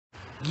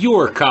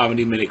Your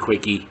Comedy Minute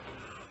Quickie.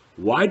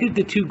 Why did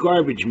the two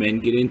garbage men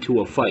get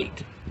into a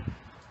fight?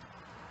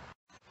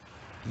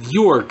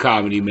 Your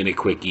Comedy Minute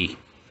Quickie.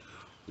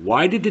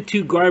 Why did the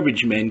two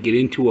garbage men get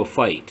into a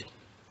fight?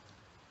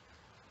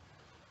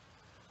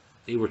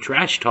 They were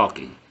trash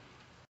talking.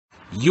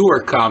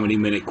 Your Comedy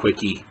Minute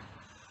Quickie.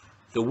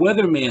 The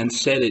weatherman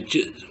said it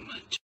just...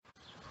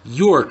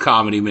 Your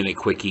Comedy Minute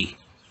Quickie.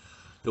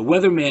 The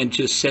weatherman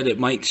just said it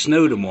might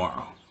snow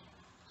tomorrow.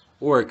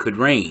 Or it could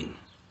rain.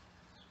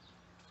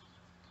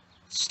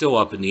 Still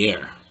up in the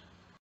air.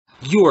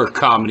 Your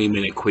Comedy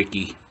Minute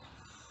Quickie.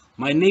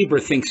 My neighbor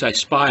thinks I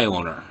spy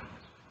on her.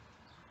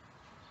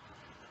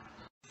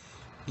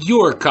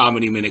 Your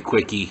Comedy Minute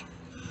Quickie.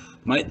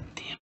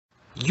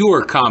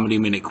 Your Comedy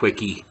Minute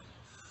Quickie.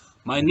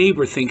 My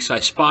neighbor thinks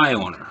I spy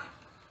on her.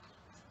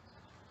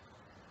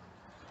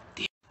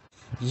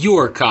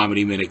 Your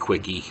Comedy Minute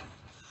Quickie.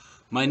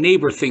 My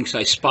neighbor thinks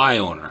I spy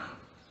on her.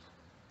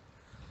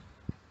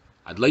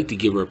 I'd like to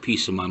give her a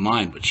piece of my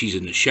mind, but she's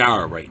in the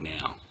shower right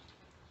now.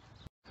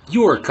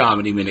 Your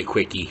Comedy Minute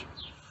Quickie.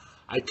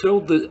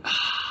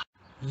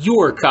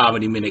 Your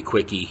Comedy Minute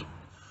Quickie.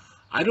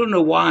 I don't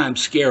know why I'm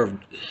scared of...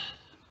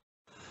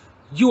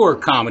 Your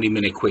Comedy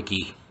Minute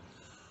Quickie.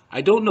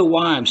 I don't know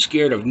why I'm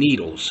scared of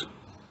needles.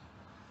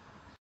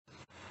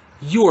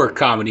 Your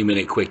Comedy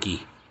Minute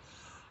Quickie.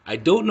 I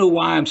don't know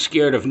why I'm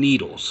scared of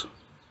needles.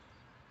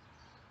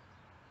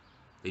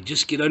 They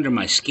just get under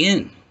my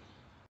skin.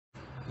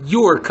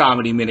 Your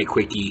Comedy Minute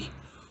Quickie.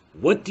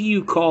 What do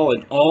you call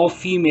an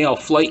all-female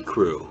flight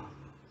crew?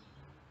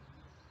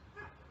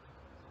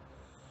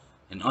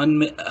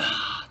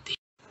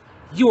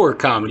 Your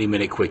Comedy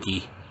Minute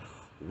Quickie.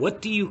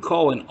 What do you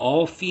call an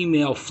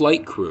all-female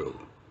flight crew?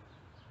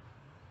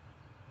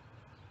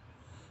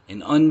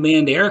 An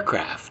unmanned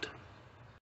aircraft.